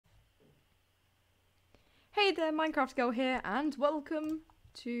Hey there, Minecraft Girl here, and welcome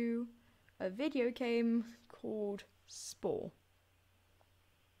to a video game called Spore.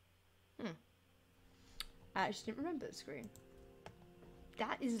 I actually didn't remember the screen.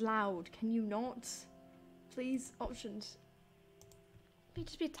 That is loud, can you not? Please, options. Maybe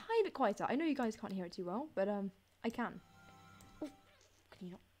just be a tiny bit quieter. I know you guys can't hear it too well, but I can. Oh, can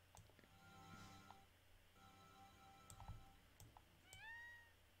you not?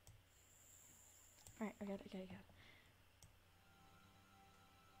 Alright, okay.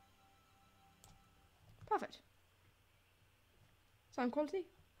 Perfect. Sound quality?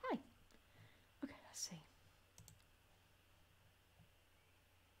 Hi. Okay, let's see.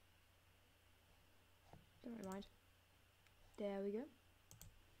 Don't really mind. There we go.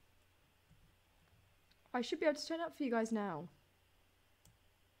 I should be able to turn it up for you guys now.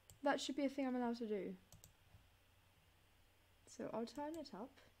 That should be a thing I'm allowed to do. So I'll turn it up.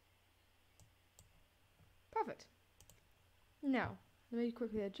 Perfect. Now, let me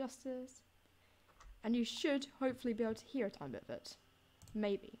quickly adjust this. And you should hopefully be able to hear a tiny bit of it.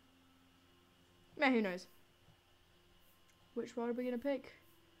 Maybe. Who knows? Which one are we going to pick?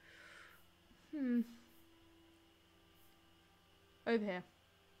 Over here.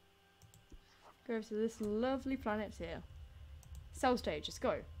 Go over to this lovely planet here. Cell stage, let's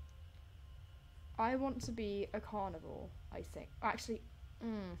go. I want to be a carnivore, I think. Actually,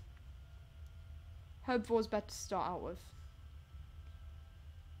 herbivore's better to start out with.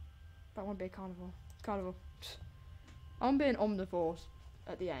 But I want to be a carnivore. Carnivore. I want to be an omnivore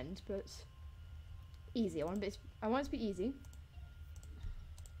at the end, but easy. I want it to be easy.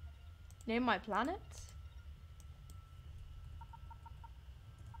 Name my planet.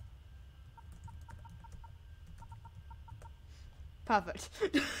 Perfect.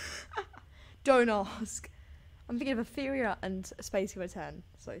 Don't ask. I'm thinking of Etheria and Space Hero 10.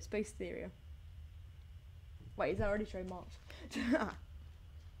 So, Space Etheria. Wait, is that already trademarked?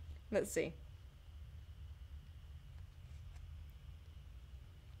 Let's see.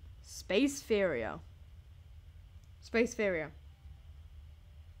 Space Etheria. Space Etheria.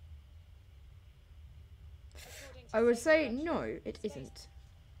 I would say no, it isn't.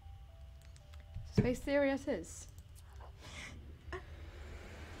 Space Etheria it is.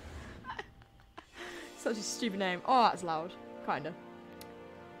 Such a stupid name. Oh, that's loud. Kinda.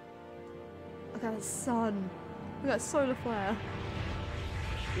 Look at the sun. Look at that solar flare.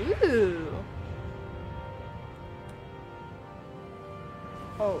 Ooh.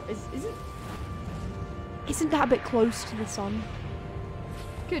 Oh, isn't that a bit close to the sun?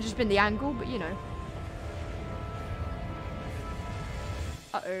 Could have just been the angle, but you know.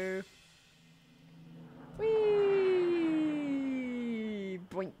 Uh-oh. Whee!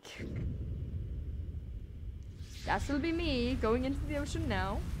 Boink. That'll be me going into the ocean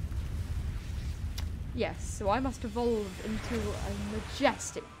now. Yes, so I must evolve into a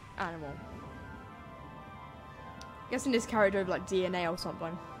majestic animal. Guessing this carried over like DNA or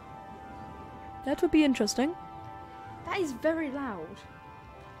something. That would be interesting. That is very loud.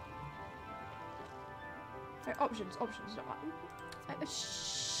 Right, options.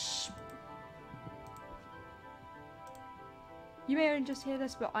 Shh. You may only just hear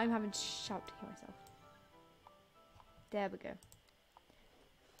this, but I'm having to shout to hear myself. There we go.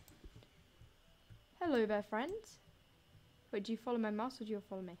 Hello there, friend. Wait, do you follow my mouse or do you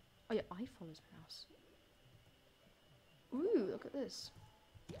follow me? Oh yeah, I follow my mouse. Ooh, look at this.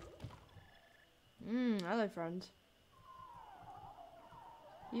 Hello, friend.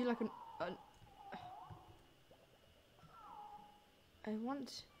 You like an I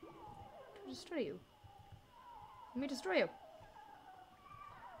want to destroy you. Let me destroy you.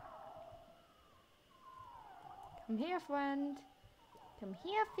 Come here, friend. Come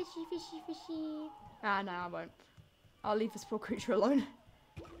here, fishy. Ah, no, I won't. I'll leave this poor creature alone.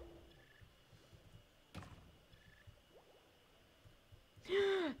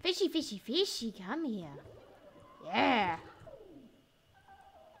 Fishy, come here. Yeah.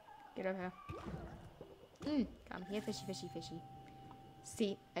 Get over here. Come here, fishy.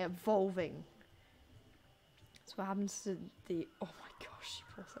 See, evolving. That's what happens to the... Oh my gosh, you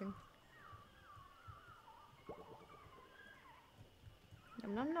poor thing.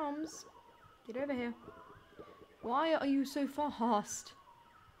 Noms. Get over here. Why are you so fast?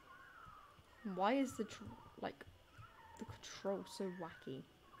 Why is the control so wacky?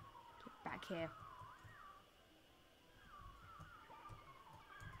 Get back here.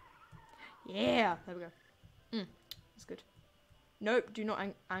 Yeah, there we go. That's good. Nope, do not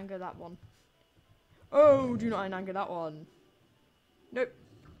anger that one. Oh, do not anger that one. Nope.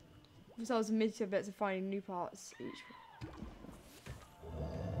 Themselves a mid bits of finding new parts each.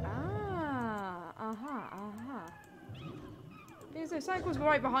 So Cycle's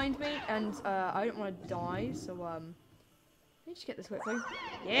right behind me, and I don't want to die, so let me just get this quickly.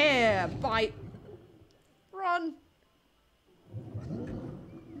 Yeah, bite. Run.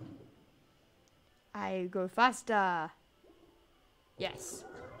 I go faster. Yes.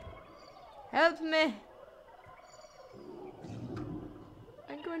 Help me.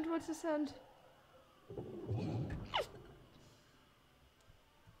 I'm going towards the sand.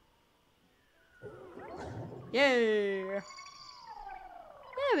 Yay!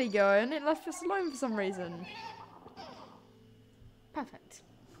 There we go, and it left us alone for some reason. Perfect.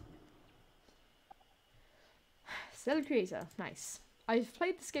 Cell creator, nice. I've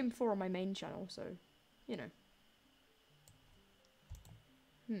played this game before on my main channel, so, you know.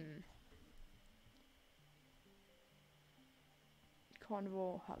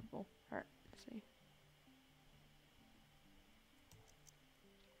 Carnivore, herbivore. Alright, let's see.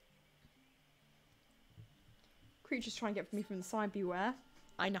 Creatures trying to get me from the side, beware.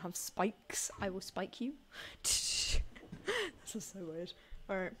 I now have spikes. I will spike you. This is so weird.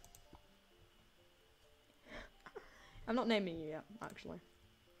 Alright. I'm not naming you yet, actually.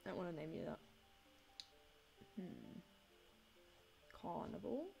 I don't want to name you that.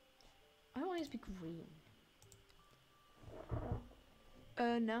 Carnival. I want it to be green.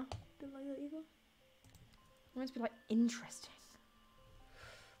 No. Don't like that either. I want it to be, like, interesting.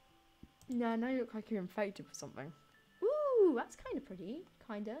 Nah, now you look like you're infected with something. Ooh, that's kind of pretty.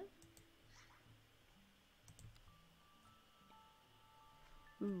 Kinda.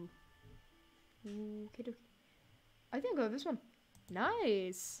 Ooh. Ooh, okay. I think I'll go with this one.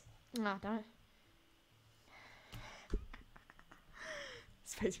 Nice. Ah, damn it.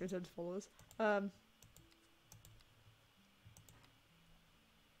 Space Return followers.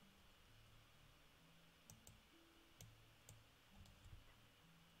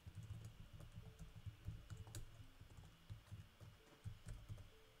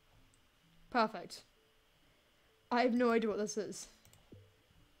 Perfect. I have no idea what this is.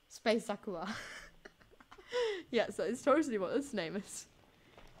 Space Sakura. Yeah, so it's totally what this name is.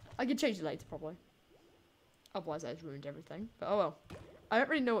 I can change it later, probably. Otherwise, I've ruined everything. But oh well. I don't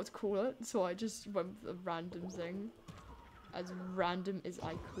really know what to call it, so I just went with a random thing. As random as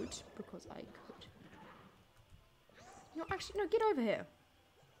I could, because I could. No, actually, no, get over here.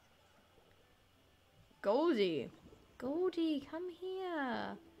 Goldie. Goldie, come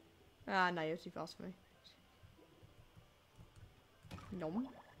here. Ah, no, you're too fast for me. Nom.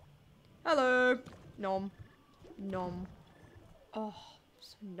 Hello. Nom. Nom. Oh,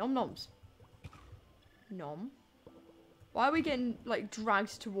 so nom noms. Nom. Why are we getting, like,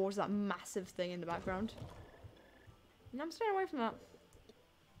 dragged towards that massive thing in the background? I'm staying away from that.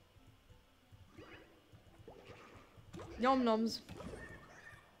 Nom noms.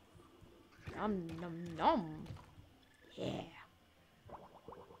 Nom nom nom. Yeah.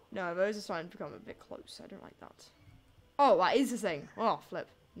 No, those are starting to become a bit close. I don't like that. Oh, that is the thing. Oh, flip.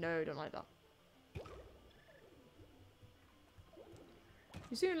 No, don't like that.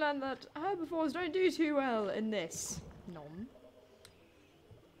 You soon learn that herbivores don't do too well in this. Nom.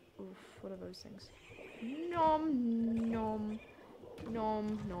 Oof, what are those things? Nom, nom,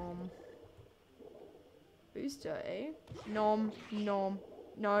 nom, nom. Booster, eh? Nom, nom.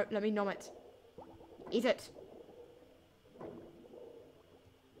 No, let me nom it. Eat it.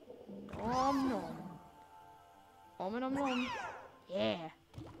 Nom, nom. Nom, nom, nom. Yeah.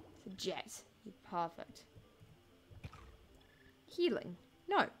 It's a jet. Perfect. Healing.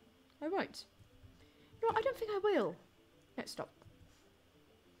 No, I won't. No, I don't think I will. No, stop.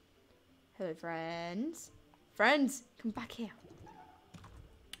 Hello, friends. Friends, come back here.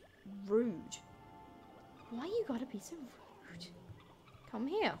 Rude. Why you gotta be so rude? Come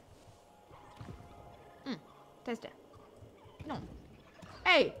here. Taste it. No.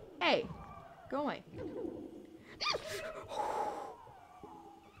 Hey, hey. Go away.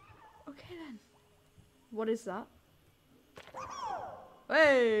 Okay then. What is that?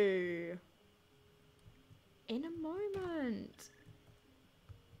 Hey! In a moment.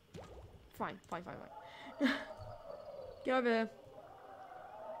 Fine, fine, fine, fine. Get over here.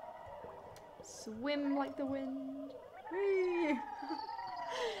 Swim like the wind. Whee!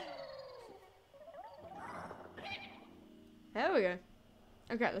 There we go.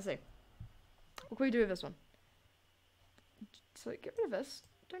 Okay, let's see. What can we do with this one? So get rid of this.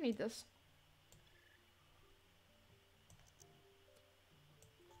 Don't need this.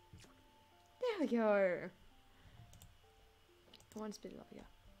 There we go. One speed up, yeah.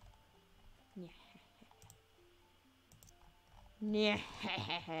 Yeah.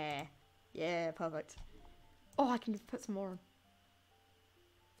 Yeah, perfect. Oh, I can put some more on.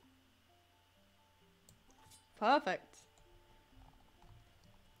 Perfect.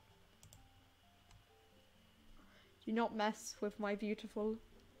 Do not mess with my beautiful,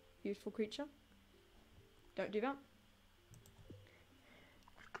 beautiful creature. Don't do that.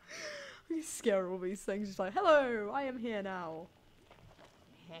 I scare all these things. Just like, hello, I am here now.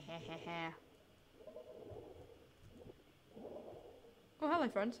 Oh, hello,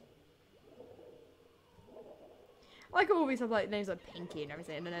 friend. I like all these have like names like Pinky and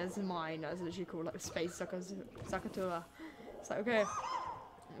everything, and then there's mine that's literally called like Space Sakatura. It's like, okay,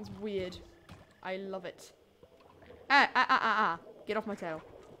 it's weird. I love it. Get off my tail.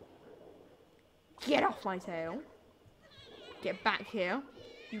 Get off my tail. Get back here.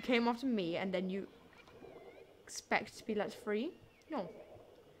 You came after me and then you expect to be let free? No.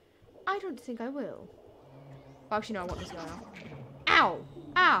 I don't think I will. Well, actually, no, I want this guy now. Ow!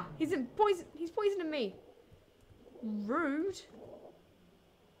 Ah! He's poisoning me. Rude.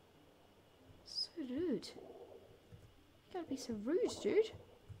 So rude. You gotta be so rude, dude.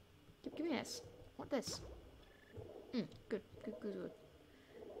 Give me this. I want this. Good.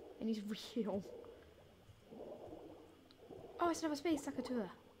 And he's real. Oh, it's another space Sakatura.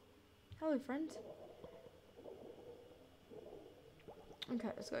 Hello, friend. Okay,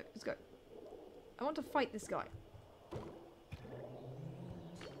 let's go. I want to fight this guy.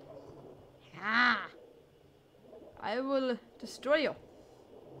 Ah! I will destroy you.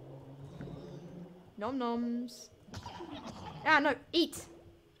 Nom noms. Ah, no, eat!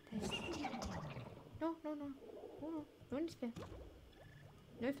 No. No need fear.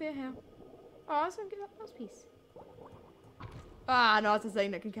 No fear here. Oh, I was gonna give that mouse piece. Ah, no, it's a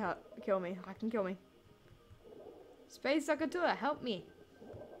thing that can kill me. I can kill me. Space Sakatura, help me.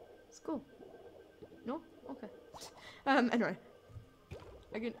 It's cool. No? Okay. Anyway.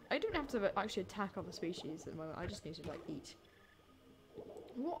 I don't have to actually attack other species at the moment. I just need to, like, eat.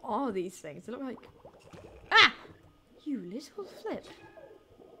 What are these things? They look like... Ah! You little flip.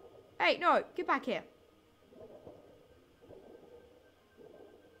 Hey, no! Get back here.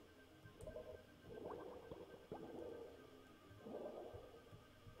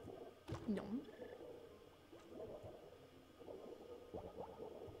 No.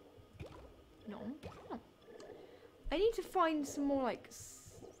 No. Oh. I need to find some more, like,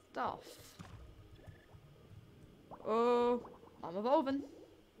 stuff. Oh, I'm evolving.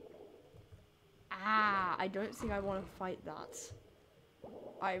 Ah, I don't think I want to fight that.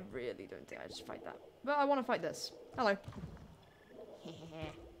 I really don't think I should fight that. But I want to fight this. Hello.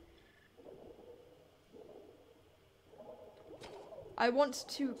 I want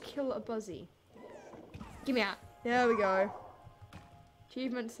to kill a Buzzy. Give me that. There we go.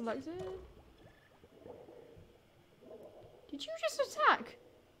 Achievement selected. Did you just attack?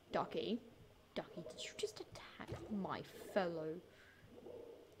 Ducky, did you just attack my fellow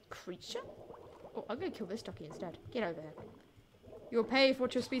creature? Oh, I'm gonna kill this ducky instead. Get over here. You'll pay for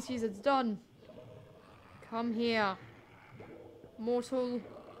what your species has done. Come here. Mortal.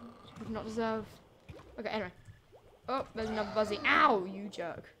 You do not deserve. Okay, anyway. Oh, there's another Buzzy. Ow, you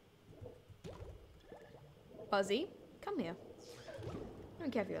jerk. Buzzy, come here. I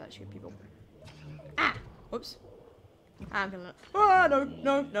don't care if you like shoot people. Ah! Whoops. I'm gonna... Oh,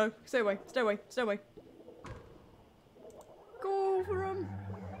 no. Stay away. Go for him.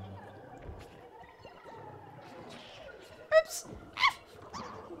 Oops.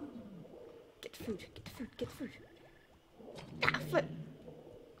 Get the food. Ah, flip.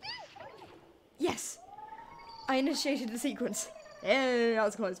 Yes. I initiated the sequence. Hey, that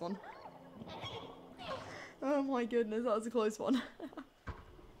was a close one. Oh my goodness, that was a close one.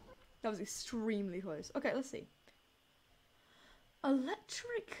 That was extremely close. Okay, let's see.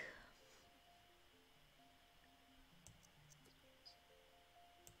 Electric.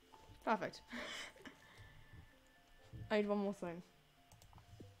 Perfect. I need one more thing.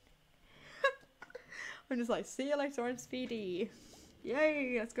 I'm just like, see you later, I'm speedy.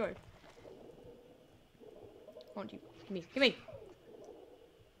 Yay, let's go. Come on, you. Give me.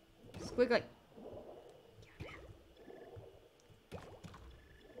 Squiggly.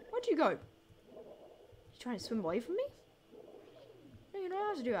 Where'd you go? You trying to swim away from me? No, you're not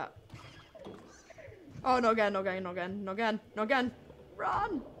allowed to do that. Oh, not again.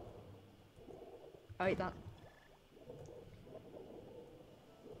 Run! I ate that.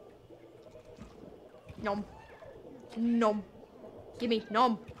 Nom. Gimme.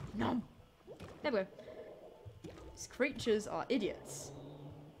 Nom. There we go. These creatures are idiots.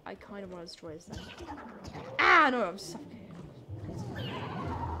 I kind of want to destroy this thing. Ah, no, I'm suffocating.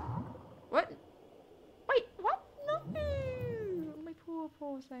 What? Wait, what? No! My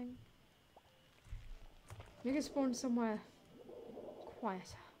poor thing. You can spawn somewhere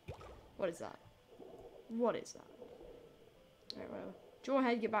quieter. What is that? Alright, whatever.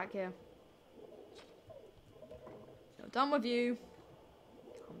 Jawhead, get back here. done with you.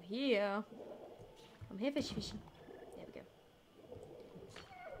 Come here. Come here, fishy fishy. There we go.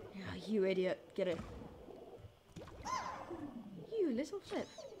 Oh, you idiot. Get it. You little flip.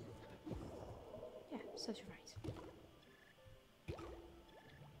 Yeah, such a right.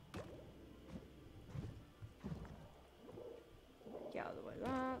 Get out of the way of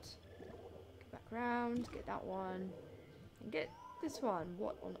that. Get back round. Get that one. And get this one.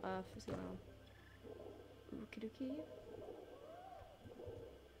 What on earth is going on? Okie dokie.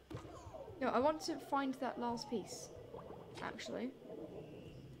 No, I want to find that last piece. Actually.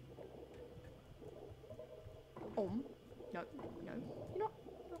 No. No. You're not.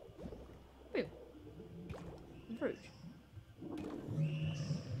 Boom. Fruit.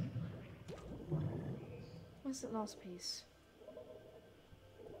 Where's that last piece?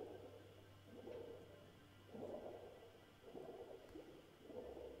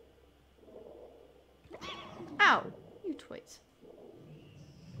 Ow! You twit.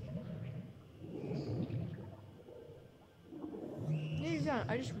 Nearly done.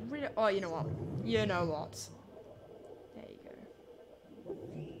 I just really. Oh, you know what? You know what? There you go.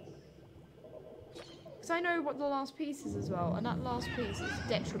 Because I know what the last piece is as well, and that last piece is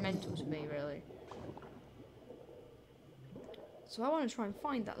detrimental to me, really. So I want to try and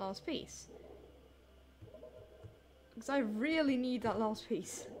find that last piece. Because I really need that last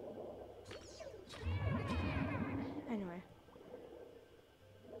piece. Anyway.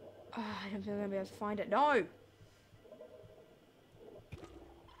 Oh, I don't think I'm going to be able to find it. No!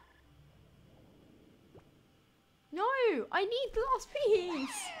 No! I need the last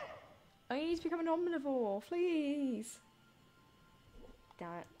piece! I need to become an omnivore, please!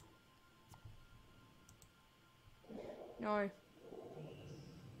 Damn it. No.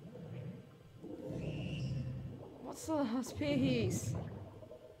 What's the last piece?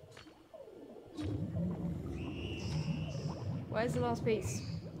 Where's the last piece?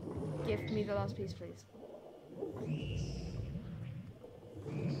 Give me the last piece, please.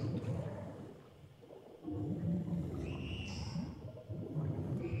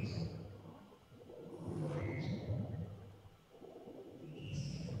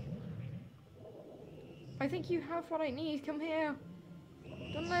 I think you have what I need. Come here.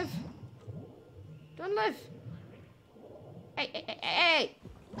 Don't live. Don't live. Hey, hey, hey, hey,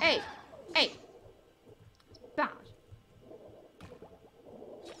 hey, hey. It's bad.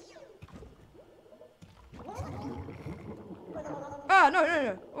 Ah, no, no,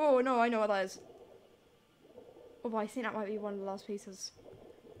 no. Oh, no, I know what that is. Oh, but I think that might be one of the last pieces.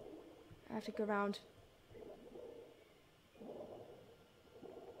 I have to go around.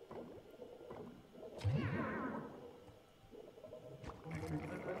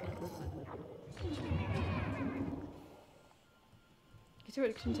 So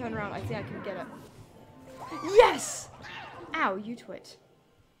it can turn around. I think I can get it. Yes! Ow, you twit.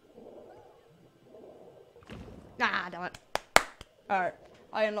 Ah, damn it. Alright.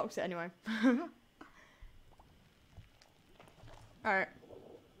 I unlocked it anyway. Alright.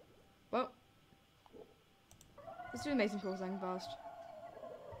 Well. Let's do amazing cool thing first.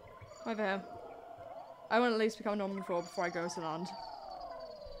 Over here. I want to at least become an omnivore before I go to land.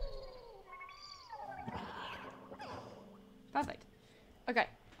 Perfect. Okay.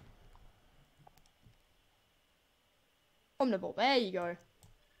 Omnivore, there you go. Look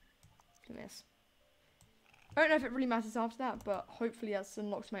at this. I don't know if it really matters after that, but hopefully that's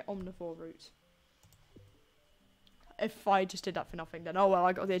unlocked my omnivore route. If I just did that for nothing, then oh well,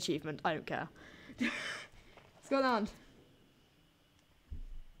 I got the achievement. I don't care. Let's go land.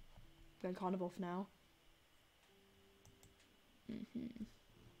 Going carnivore for now.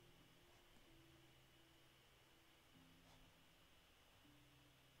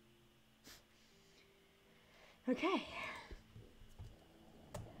 Okay.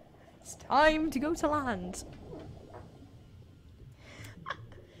 It's time to go to land.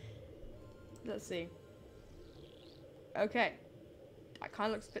 Let's see. Okay. That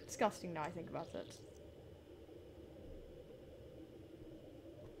kind of looks a bit disgusting now I think about it.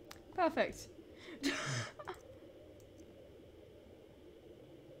 Perfect.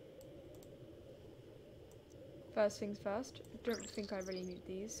 First things first. I don't think I really need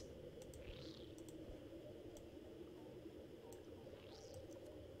these.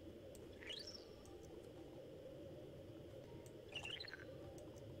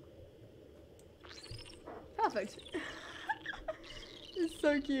 Perfect. It's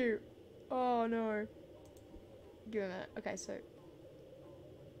so cute. Oh no. Give me a minute. Okay, so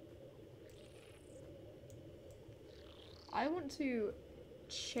I want to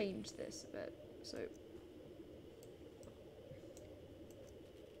change this a bit. So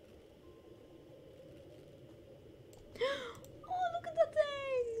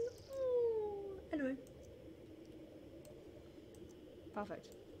Perfect.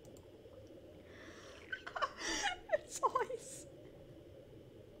 It's ice.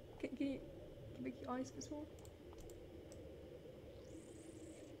 Can you make your eyes for small?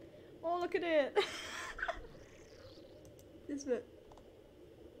 Oh, look at it. This bit.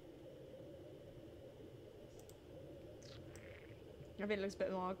 I think it looks a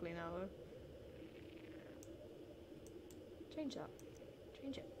bit more ugly now though. Change that.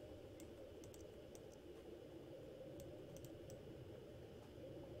 Change it.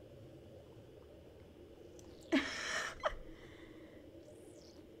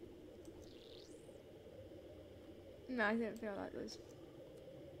 No, I don't feel like those.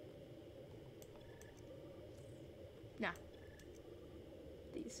 Nah.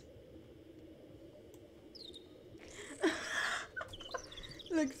 These.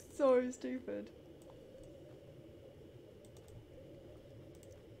 Looks so stupid.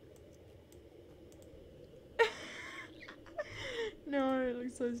 No, it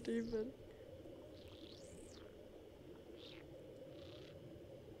looks so stupid.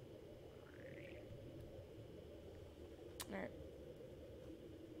 Alright.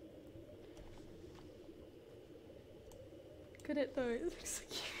 Look at it though, it looks so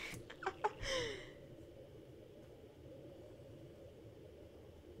cute.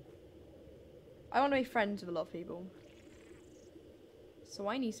 I want to be friends with a lot of people. So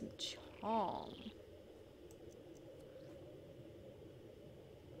I need some charm.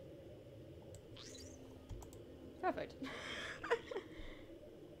 Perfect.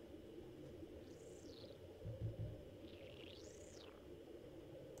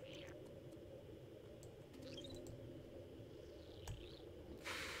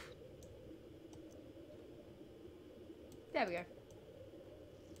 There we go.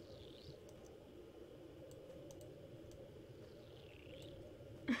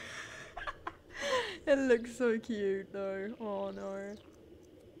 It looks so cute though. Oh no.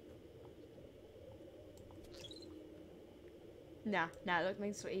 Nah, it looks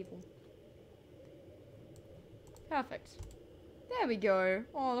like so evil. Perfect. There we go.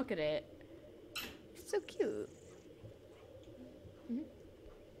 Oh, look at it. It's so cute. Do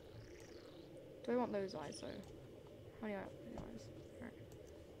I want those eyes though? How many eyes? Alright.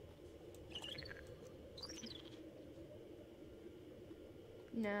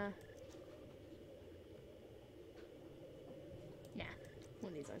 Nah.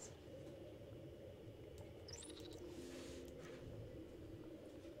 One of these eyes.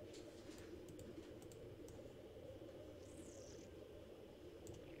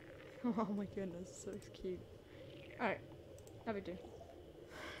 Oh my goodness, so cute. Alright, how we do?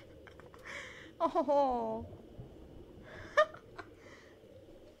 Oh.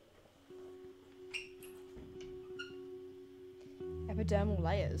 Epidermal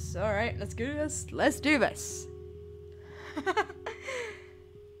layers. Alright, let's do this. Let's do this.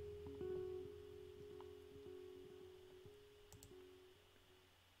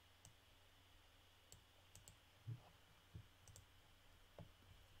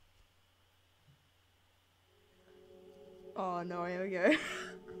 Oh no, here we go.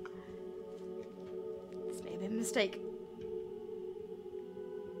 This may have been a mistake.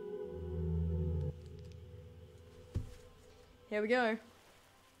 Here we go.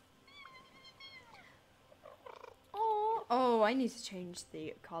 Oh, I need to change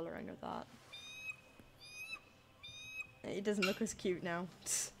the colouring of that. It doesn't look as cute now.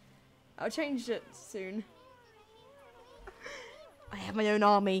 I'll change it soon. I have my own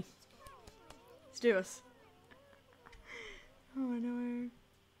army. Let's do this. Oh no.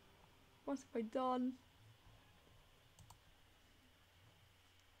 What have I done?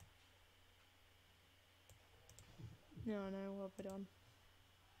 No, what have I done?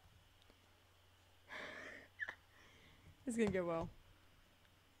 It's gonna go well.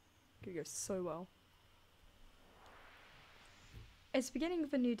 It's gonna go so well. It's the beginning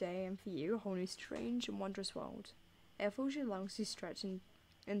of a new day, and for you, a whole new strange and wondrous world. Air fills your lungs to stretch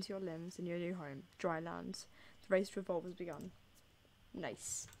into your limbs in your new home, dry lands. The race to evolve has begun.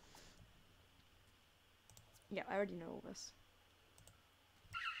 Nice. Yeah, I already know all this.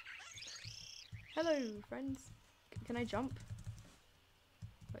 Hello, friends. Can I jump?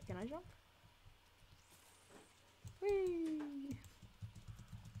 Wait, can I jump? Whee!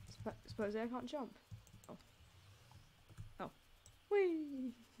 Suppose I can't jump. Oh. Oh.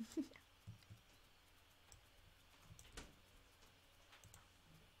 Whee!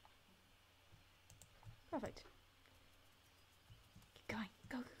 Perfect. Keep going.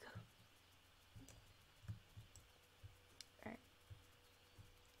 Go. Alright.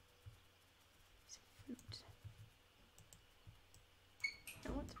 Some fruit. I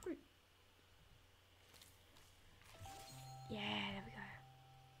want fruit. Yeah, there we go.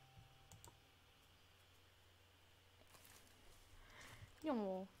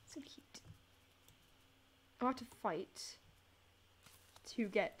 Oh, so cute. I'll have to fight to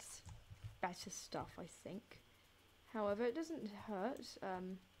get better stuff, I think. However, it doesn't hurt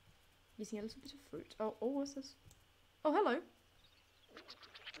using a little bit of fruit. Oh, what's this? Oh, hello.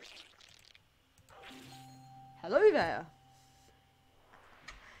 Hello there.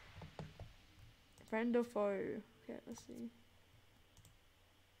 Friend or foe? Okay, let's see.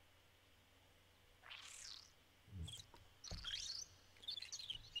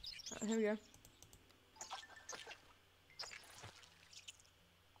 Oh, here we go.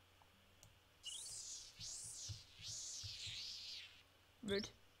 Rude.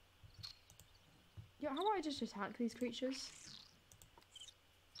 Yeah, how about I just attack these creatures?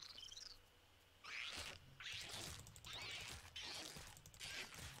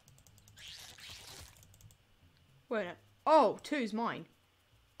 Wait, no. Oh, two's mine.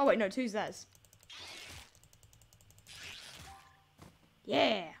 Oh, wait, no, two's theirs.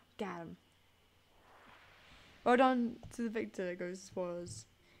 Yeah, got him. Well done to the victor, goes spoilers.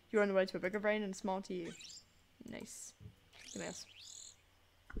 You're on the way to a bigger brain and smarter you. Nice. Give me this.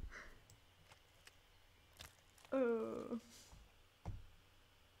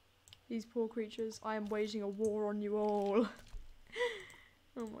 These poor creatures, I am waging a war on you all.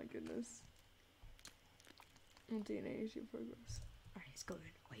 Oh my goodness. DNA is your progress. Alright, let's go and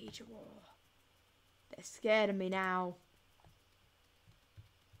wage a war. They're scared of me now.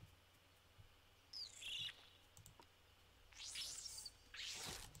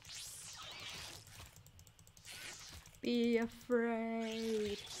 Be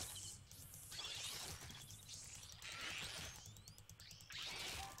afraid.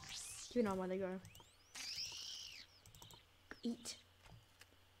 You know where they go. Eat.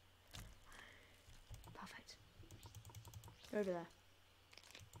 Perfect. Over there.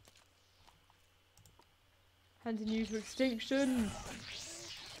 Hunting you to extinction.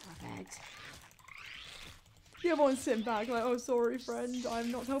 Perfect. The other one's sitting back like, oh sorry friend,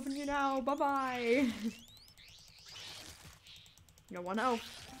 I'm not helping you now, bye bye. No one else.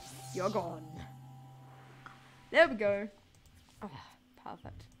 You're gone. There we go. Oh,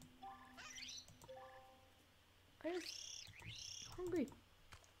 perfect. I'm hungry.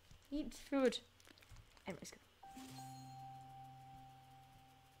 Eat food. Anyways, go.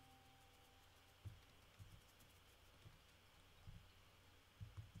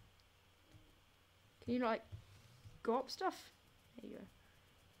 Can you not, like, go up stuff? There you go.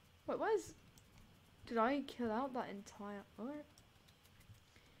 Wait, where's... Did I kill out that entire... Alright.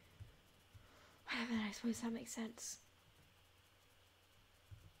 Whatever, I suppose that makes sense.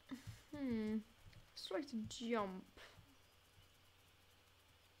 Let's try to jump.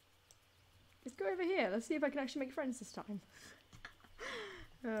 Let's go over here. Let's see if I can actually make friends this time.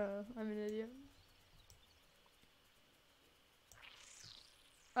 I'm an idiot.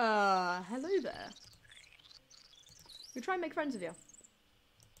 Hello there. We'll try and make friends with you.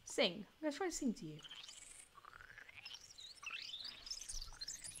 Sing. I'm gonna try to sing to you.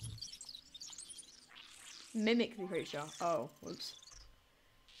 Mimic the creature. Oh, whoops.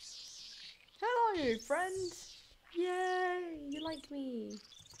 Hello, friend. Yay, you like me.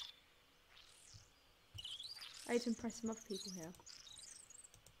 I need to impress some other people here.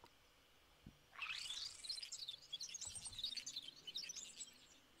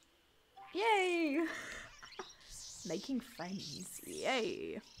 Yay! Making friends.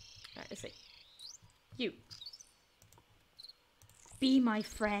 Yay. Alright, let's see. You. Be my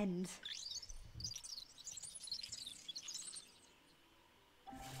friend.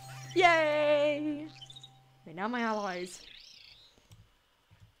 Yay! They're now my allies.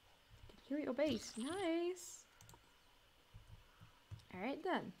 Here at your base. Nice. Alright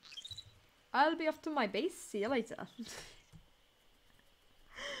then. I'll be off to my base. See you later.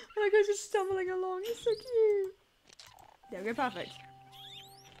 That guy's just stumbling along. It's so cute. There we go. Perfect.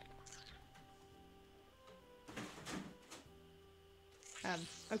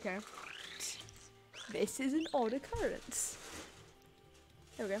 Okay. This is an odd occurrence.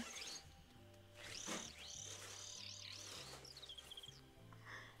 There we go.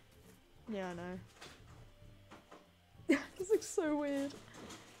 Yeah, I know. This looks so weird.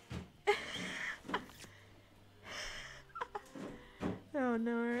 Oh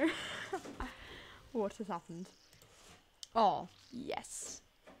no. What has happened? Oh, yes.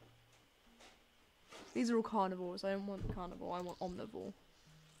 These are all carnivores. I don't want carnivore, I want omnivore.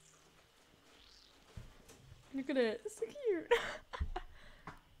 Look at it, it's so cute.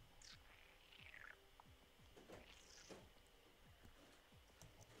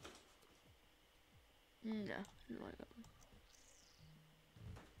 No, not like that.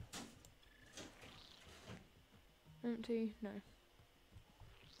 Empty? No.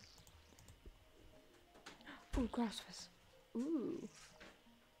 Ooh, grasshoppers. Ooh.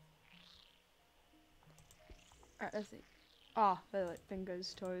 Alright, let's see. Ah, they're like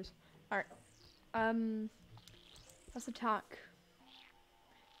fingers, toes. Alright. Let's attack.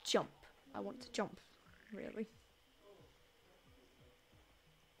 Jump. I want to jump, really.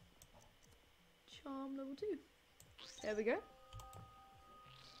 Charm level 2. There we go.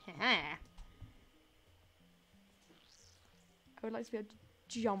 I would like to be able to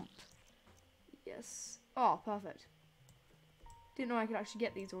jump. Yes. Oh, perfect. Didn't know I could actually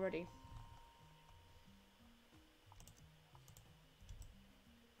get these already.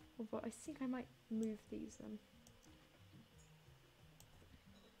 Although I think I might move these then.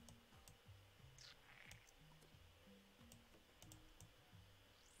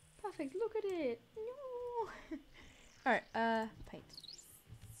 Perfect, look at it! No! Alright, paint.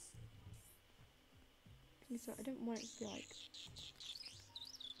 So I don't want it to be like...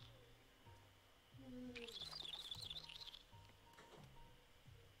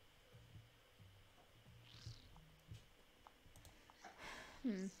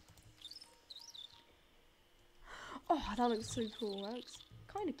 Oh, that looks so cool. That looks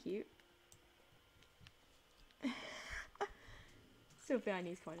kind of cute. Still think I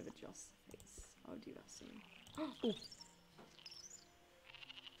need to kind of adjust the face. I'll do that soon. Oh.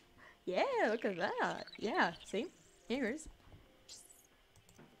 Yeah, look at that. Yeah, see? Here it is.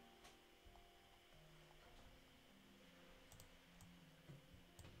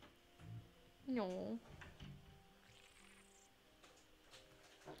 No.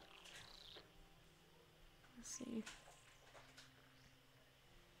 Let's see.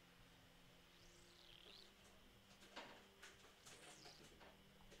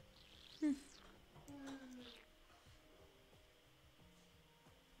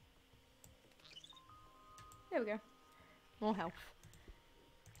 There we go. More health.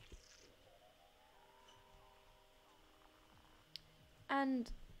 And...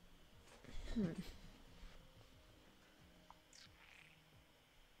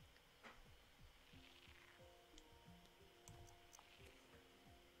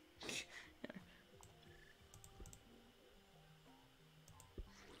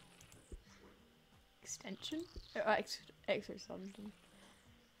 Extension? Extra something.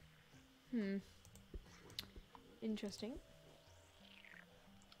 Interesting.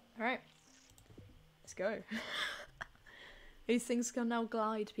 Alright. Let's go. These things can now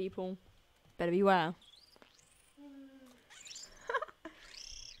glide, people. Better beware.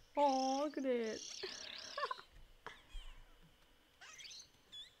 Oh, look at it.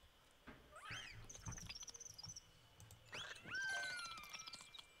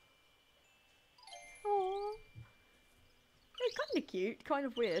 Oh. They're kind of cute, kind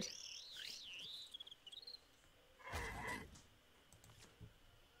of weird.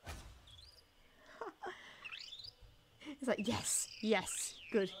 It's like, yes, yes.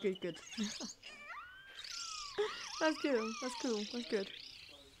 Good, good, good. That's cool, that's cool, that's good.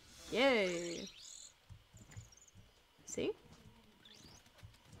 Yay! See?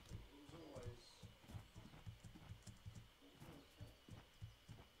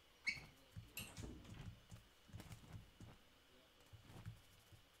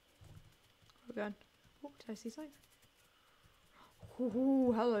 We're going. Oh, did I see something?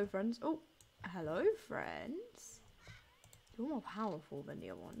 Oh, hello, friends. Oh, hello, friends. You're more powerful than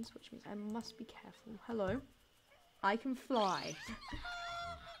the other ones, which means I must be careful. Hello. I can fly.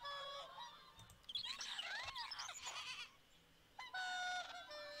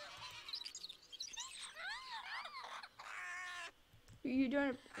 You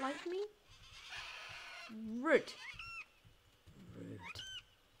don't like me? Rude. Rude.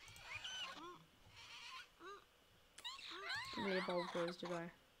 Didn't really evolve those, did I?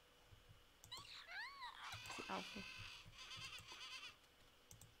 It's the alpha.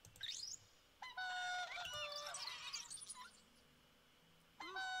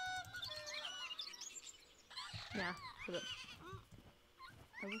 Yeah, for it.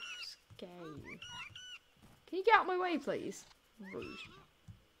 I will scare you. Can you get out of my way, please? Rude.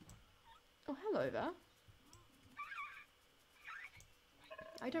 Oh, hello there.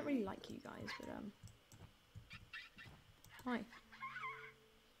 I don't really like you guys, but hi.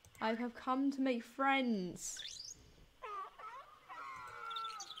 I have come to make friends.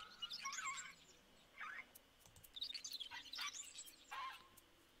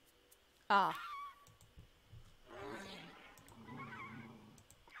 Ah.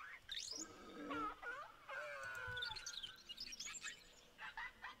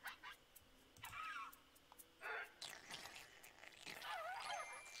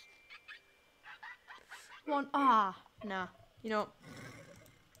 One. Ah. Nah. You know what?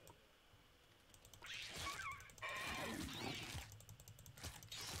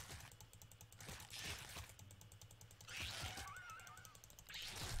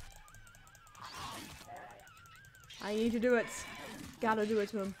 I need to do it. Gotta do it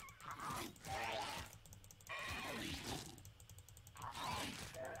to him.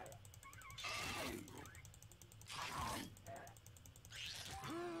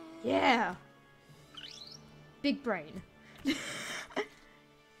 Yeah. Big brain.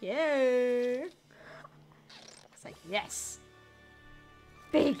 Yeah. It's like, yes.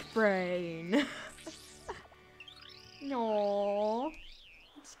 Big brain. No.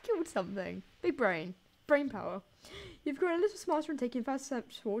 It's killed something. Big brain. Brain power. You've grown a little smarter and taken first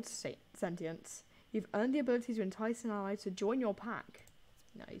steps towards sentience. You've earned the ability to entice an ally to join your pack.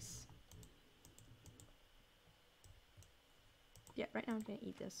 Nice. Yeah, right now I'm gonna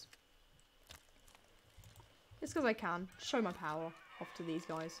eat this. Just because I can. Show my power off to these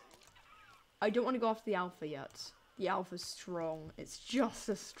guys. I don't want to go after the alpha yet. The alpha's strong. It's just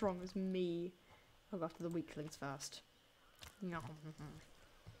as strong as me. I'll go after the weaklings first.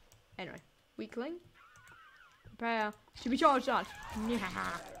 Anyway, weakling. Prepare to be charged at.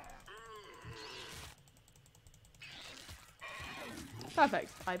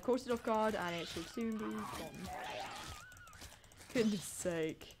 Perfect. I've caught it off guard and it should soon be gone. Goodness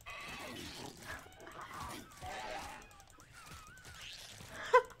sake.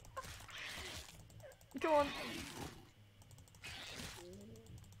 Come on.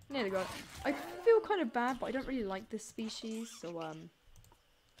 Nearly got it. I feel kind of bad, but I don't really like this species, so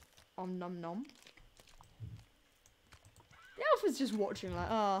nom nom. The alpha's just watching like,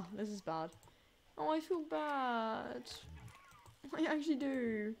 oh, this is bad. Oh, I feel bad. I actually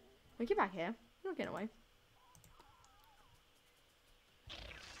do. Wait, get back here. You're not getting away.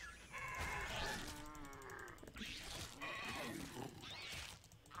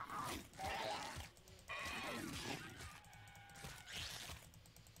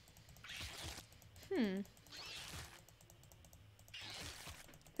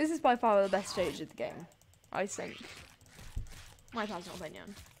 This is by far the best stage of the game, I think. My personal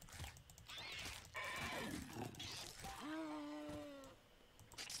opinion.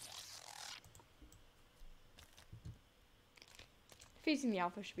 Defeating the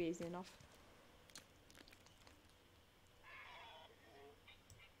alpha should be easy enough.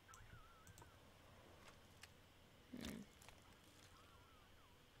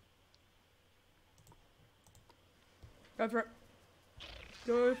 Go for it.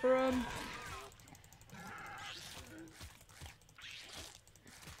 Go for him.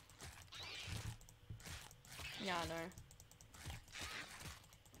 Yeah, I know.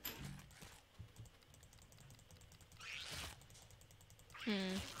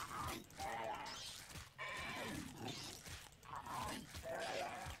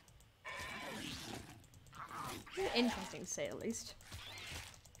 Interesting to say at least.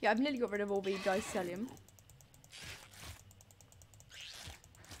 Yeah, I've nearly got rid of all the Dicelium.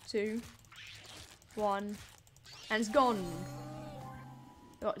 2, 1, and it's gone.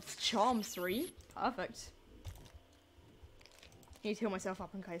 Got its charm 3. Perfect. Need to heal myself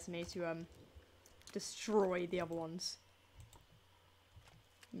up in case I need to destroy the other ones.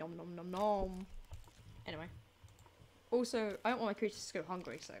 Nom nom nom nom. Anyway. Also, I don't want my creatures to go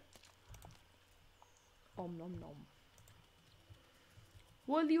hungry, so. Om nom nom.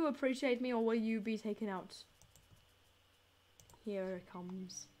 Will you appreciate me or will you be taken out? Here it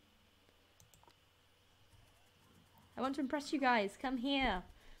comes. I want to impress you guys. Come here.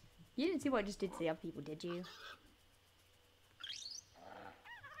 You didn't see what I just did to the other people, did you?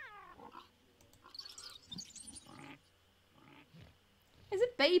 Is a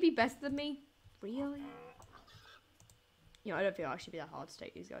baby better than me? Really? You know, I don't feel it should be that hard to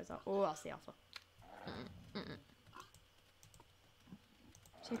take these guys out. Oh, that's the alpha.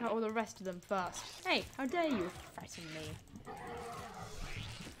 Check out all the rest of them first. Hey, how dare you threaten me?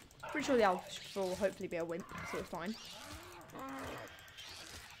 Pretty sure the alpha will hopefully be a wimp, so it's fine.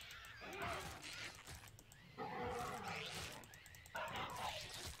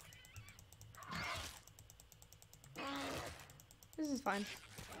 This is fine.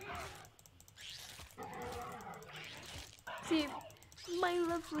 See, my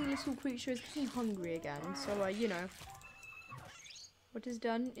lovely little creature is getting hungry again, so, you know, what is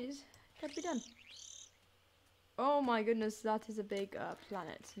done is gotta be done. Oh my goodness, that is a big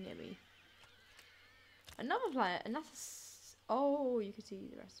planet near me. Another planet, and that's oh, you can see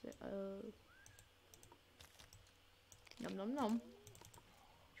the rest of it. Oh. Nom nom nom.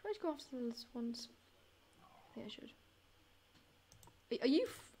 Should I go after the little ones? Yeah, I should.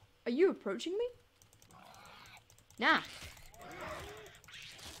 Are you approaching me? Nah.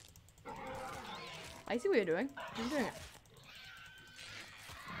 I see what you're doing. I'm doing it.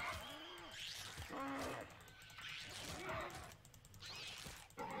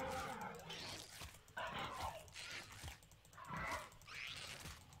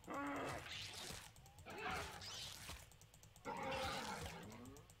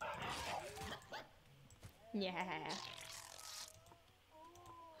 Yeah.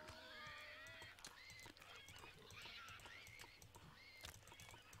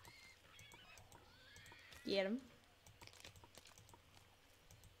 Get him.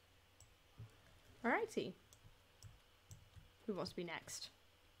 Alrighty. Who wants to be next?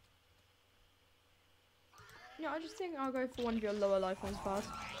 Yeah, I just think I'll go for one of your lower life ones first.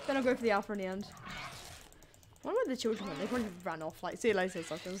 Then I'll go for the alpha in the end. What about the children when they probably ran off, like, see you later,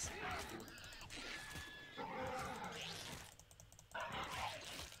 suckers.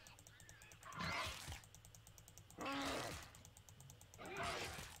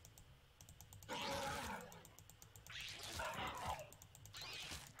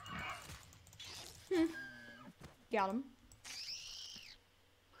 Got him.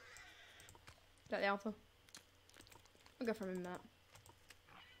 Got the alpha. I'll go for him in that.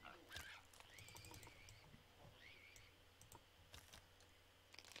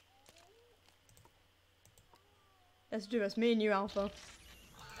 Let's do this, me and you, alpha.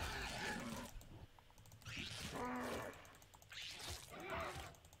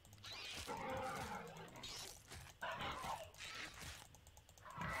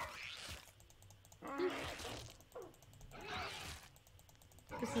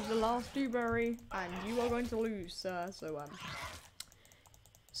 This is the last dewberry, and you are going to lose, sir. So,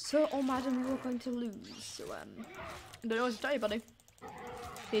 sir or madam, you are going to lose. So, I don't know what to tell you, buddy.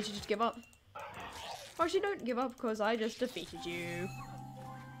 You should just give up. Or actually, don't give up, because I just defeated you.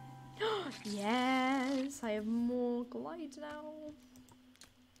 Yes, I have more glides now.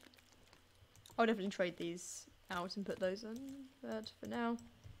 I'll definitely trade these out and put those in, but for now,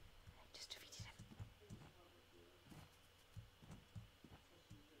 I just defeated him.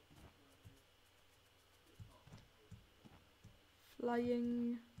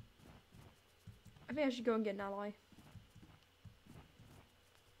 Flying. I think I should go and get an ally.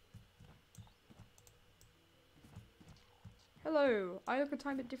 Hello, I look a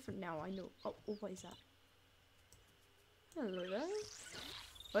tiny bit different now, I know. Oh, what is that? Hello there.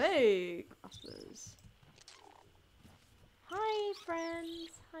 Hey, grasslers. Hi,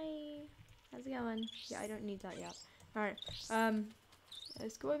 friends. Hi. How's it going? Yeah, I don't need that yet. Alright,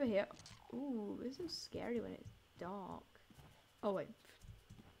 let's go over here. Ooh, this is scary when it's dark. Oh, wait.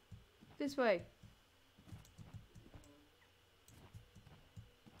 This way.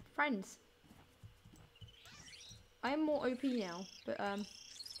 Friends. I am more OP now, but yeah,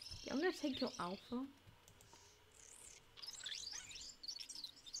 I'm gonna take your alpha.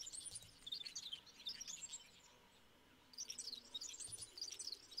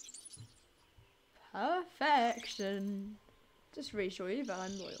 Perfection. Just reassure you that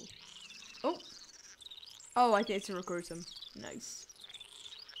I'm loyal. Oh. Oh, I get to recruit him. Nice.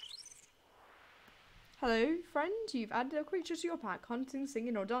 Hello, friend. You've added a creature to your pack. Hunting,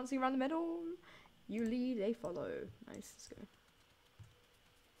 singing, or dancing around the meadow. You lead, they follow. Nice, let's go.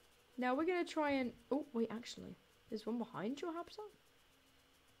 Now we're gonna try and... Oh, wait, actually. There's one behind your habitat?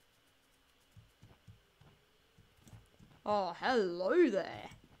 Oh, hello there.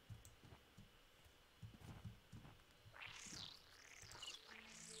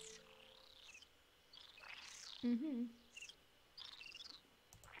 Mm-hmm.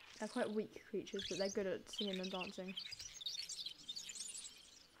 They're quite weak creatures, but they're good at singing and dancing.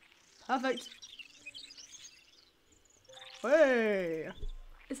 Perfect. Hey!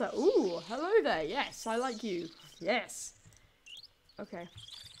 It's like, ooh, hello there. Yes, I like you. Yes. Okay.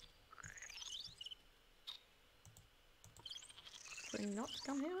 Bring not to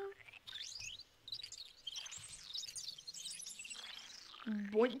come here.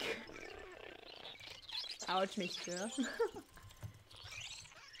 Boink. Ouch, mixture.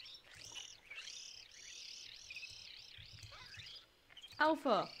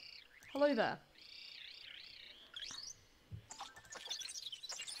 Alpha. Hello there.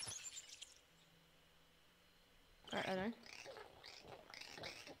 Alright, I know.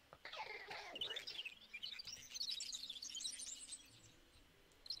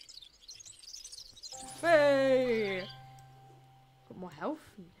 Hey! Got more health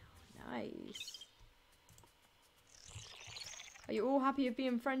now. Nice. Are you all happy of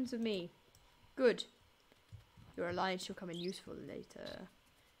being friends with me? Good. Your alliance shall come in useful later.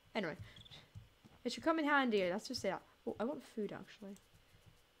 Anyway. It should come in handy. Let's just say that. Oh, I want food actually.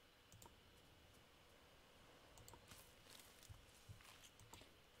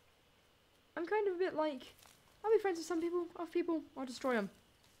 I'm kind of a bit like, I'll be friends with some people, other people, I'll destroy them.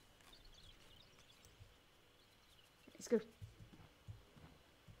 Let's go.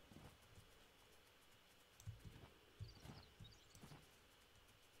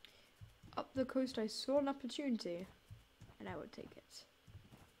 Up the coast I saw an opportunity, and I would take it.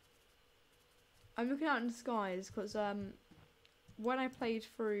 I'm looking out in the skies because when I played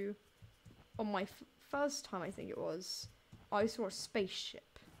through on my first time, I think it was, I saw a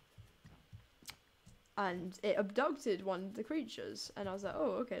spaceship and it abducted one of the creatures, and I was like,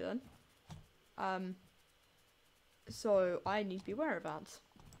 oh, okay then. So I need to be aware of that.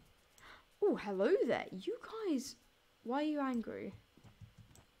 Oh, hello there, you guys. Why are you angry?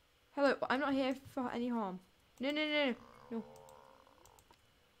 Hello, I'm not here for any harm. No, no, no, no, no.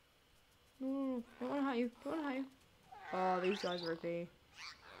 No, no, no. Don't want to hurt you. Don't want to hurt you. Oh, these guys are OP.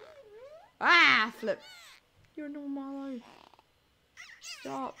 Ah, flip. You're normal.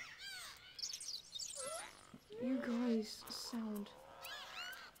 Stop. You guys sound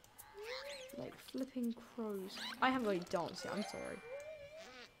like flipping crows. I haven't really danced yet. I'm sorry.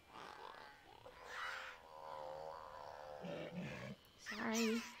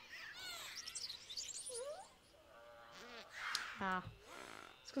 Sorry. Ah.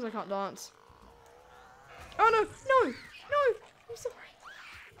 It's because I can't dance. Oh no! No! No! I'm sorry.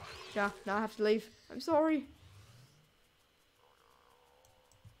 Yeah, now I have to leave. I'm sorry.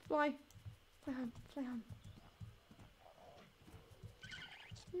 Fly. Fly home. Fly home.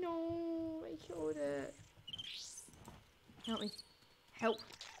 No, I killed it. Help me. Help.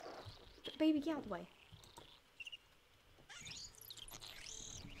 Baby, get out of the way.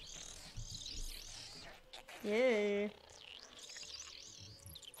 Yeah.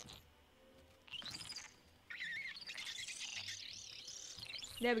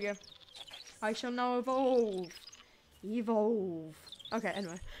 There we go. I shall now evolve. Evolve. Okay,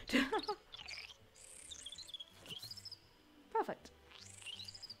 anyway. Perfect.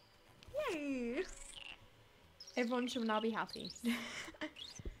 Yay! Everyone shall now be happy.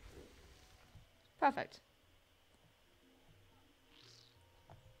 Perfect.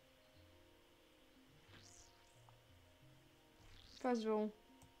 First of all,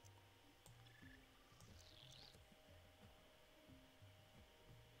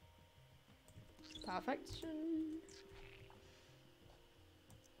 perfection.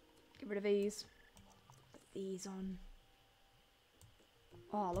 Get rid of these. Put these on.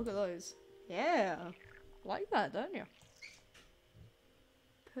 Oh, look at those. Yeah. Like that, don't you?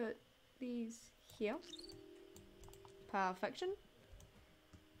 Put these here. Perfection.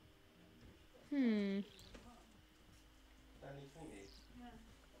 Wait.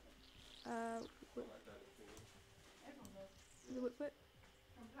 Whip.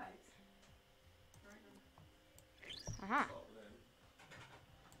 Aha.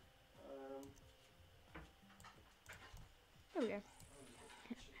 There we go.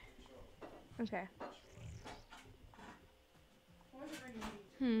 Okay.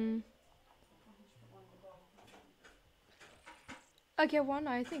 Okay, one,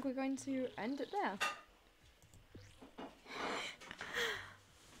 I think we're going to end it there.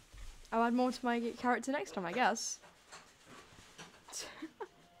 I'll add more to my character next time, I guess.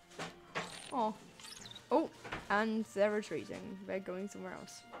 Oh. Oh, and they're retreating. They're going somewhere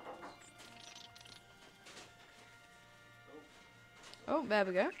else. Oh, there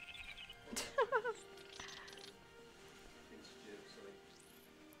we go.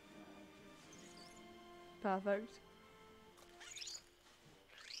 Perfect.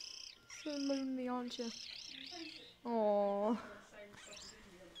 So lonely, aren't you? Aww.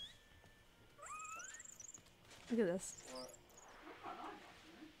 Look at this.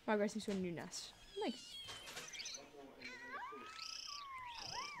 Migrating to a new nest. Nice.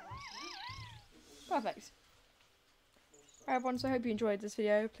 Perfect. Alright everyone, so I hope you enjoyed this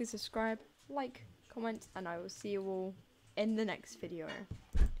video. Please subscribe, like, comment, and I will see you all in the next video.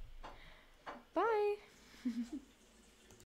 Bye!